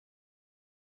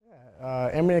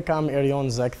Emrin e kam Erion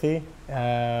Zekthi,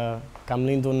 kam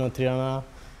lindur në Tiranë.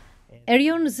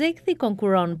 Erion Zekthi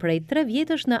konkurron prej 3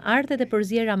 vjetësh në artet e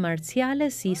përziera marciale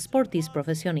si sportist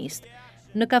profesionist.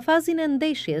 Në kafazin e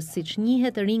ndeshjes, siç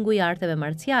njihet ringu i arteve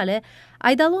marciale,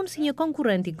 ai dallon si një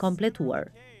konkurrent i kompletuar.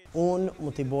 Unë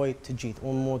mund t'i bëj të gjithë.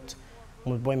 Unë mund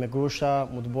të bëj me grusha,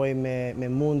 mund të bëj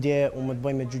me mundje, unë mund të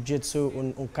bëj me jiu-jitsu,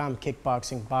 unë kam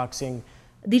kickboxing, boxing.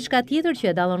 Diçka tjetër që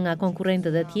e dallon nga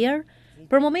konkurrentët e tjerë,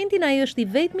 për momentin ai është i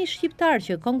vetmi shqiptar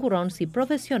që konkurron si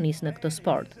profesionist në këtë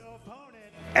sport.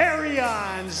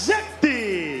 Erion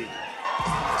Zekthi.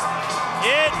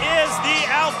 It is the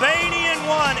Albanian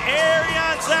One,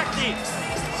 Erion Zekthi,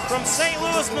 from St.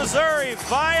 Louis, Mizuri,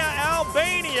 via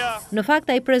Albania. Në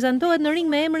fakt ai prezantohet në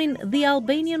ring me emrin The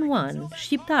Albanian One,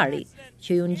 Shqiptari,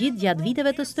 që ju ngjit gjatë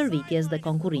viteve të stërvitjes dhe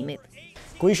konkurrimit.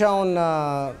 Ku isha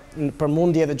unë për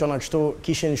mundje dhe gjona kështu,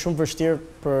 kishin shumë vështirë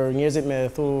për njerëzit me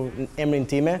thu emrin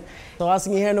time. So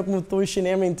asnjëherë nuk më thujshin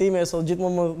emrin time, so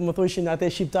gjithmonë më thujshin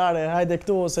atë shqiptare, hajde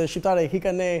këtu ose shqiptare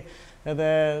hika ne. Edhe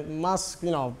mas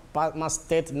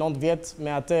 8-9 vjet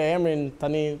me atë emrin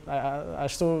tani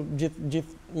ashtu gjithë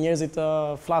njerëzit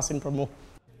flasin për mua.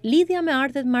 Lidhja me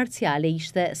artet marciale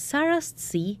ishte sa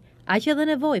rastësi, aq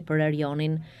edhe nevojë për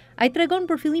Erionin. Ai tregon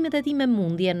për fillimet e tij me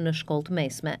mundjen në shkollë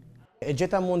mesme. E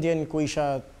gjeta mundjen ku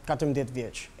isha 14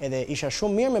 vjeç, edhe isha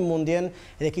shumë mirë me mundjen,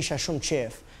 edhe kisha shumë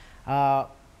qef.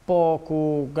 Po ku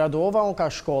graduova unë ka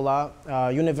shkolla,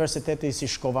 universiteti si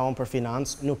shkova unë për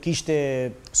financë, nuk ishte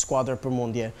skuadër për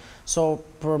mundje. So,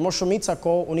 për më shumica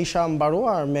kohë, unë isha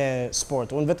mbaruar me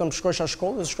sport, unë vetëm shkosha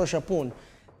shkollë dhe shkosha punë.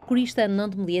 Kur ishte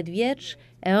 19 vjeç,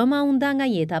 e ëma u nda nga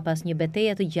jeta pas një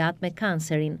betejë të gjatë me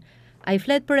kancerin. Ai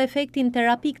flet për efektin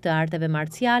terapik të arteve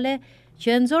marciale,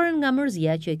 që e nxorën nga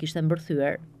mërzia që e kishte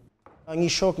mbërthyer. Një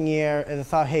shok një herë edhe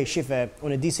tha, hey, shife,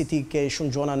 unë e di si ti ke shumë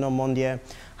gjona në mendje,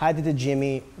 hajde te gjimi,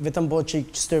 vetëm bëj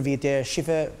çik stërvitje,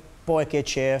 shife po e ke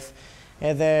qef.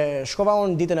 Edhe shkova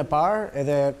unë ditën e parë,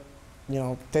 edhe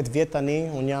 8 vjet tani,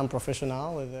 unë jam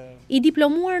profesional. I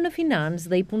diplomuar në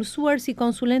financë dhe i punësuar si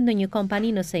konsulent në një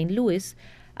kompani në St. Louis,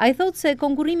 ai thotë se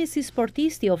konkurrimi si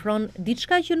sportist i ofron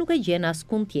diçka që nuk e gjen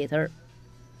askund tjetër.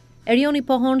 Erioni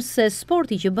pohon se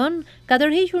sporti që bën ka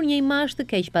tërhequr një imazh të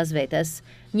keq pas vetes,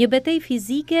 një betejë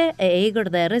fizike e egër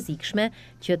dhe e rrezikshme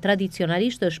që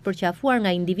tradicionalisht është përqafuar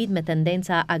nga individ me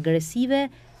tendenca agresive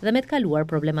dhe me të kaluar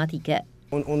problematike.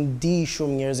 Unë di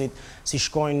shumë njerëzit si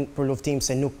shkojnë për luftim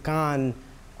se nuk kanë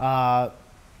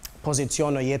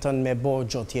pozicion në jetën me bo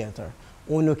gjë tjetër.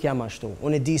 Unë nuk jam ashtu.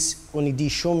 Unë i di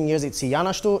shumë njerëzit si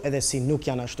janë ashtu edhe si nuk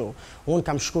janë ashtu. Unë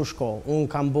kam shku shkollë, unë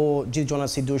kam bo gjithë gjona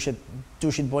si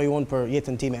dushit bëj unë për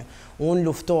jetën time. Unë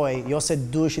luftoj, jo se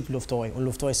dushit luftoj, unë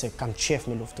luftoj se kam qef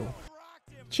me luftu.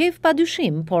 Qef pa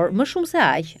dyshim, por më shumë se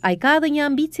aq, ai ka edhe një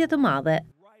ambicje të madhe.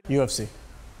 UFC,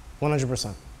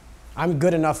 100%. I'm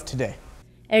good enough today.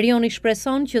 Erioni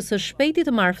shpreson që së shpejti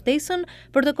të marrë ftesën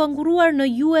për të konkurruar në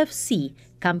UFC,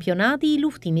 kampionati i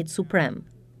Luftimit Suprem.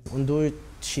 Unë duhet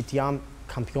që t'jam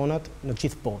kampionat në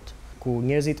gjithë botë, ku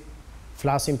njerëzit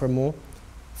flasin për mu,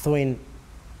 thuin,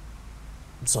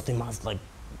 zoti madh,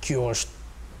 kjo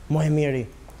është më e miri.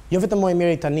 Jo vetëm më e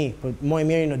miri tani, por më e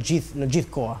miri në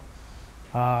gjithë koha.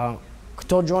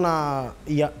 Këto gjona,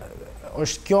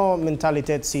 është kjo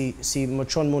mentalitet si më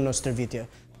çon mu në stërvitje.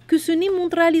 Ky synim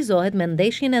mund të realizohet me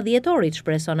ndeshjen e dhjetorit,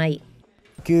 shpreson ai.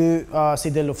 Ky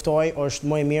si dhe luftoj është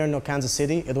më e mirë në Kansas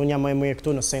City, edhe unë jam më e mirë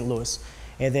këtu në St. Louis.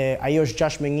 Edhe ajo është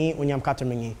 6-1, unë jam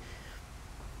 4-1.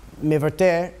 Me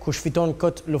vërtet, kush fiton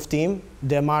këtë luftim,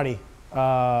 dhe marri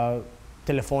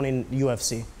telefonin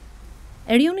UFC.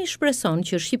 Erioni shpreson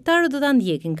që shqiptarët do ta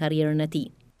ndjekin karrierën e tij.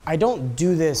 I don't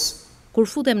do this. Kur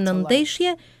futem në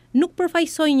ndeshje, nuk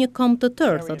përfaqësoj një kom të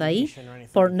tërë, thot ai,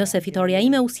 por nëse fitoria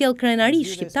ime u sjell krenari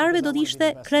shqiptarëve do të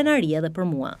ishte krenari edhe për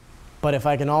mua. But if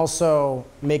I can also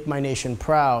make my nation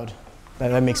proud, that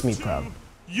makes me proud.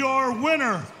 Your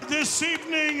winner this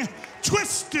evening,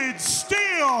 twisted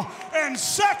steel and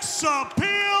sex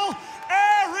appeal,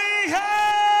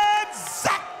 Erion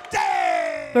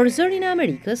Zekthi! Për zërin e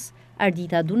Amerikës,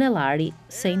 Ardita Dunellari,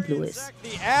 St. Louis.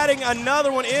 Adding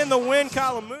another one in the win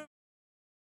column.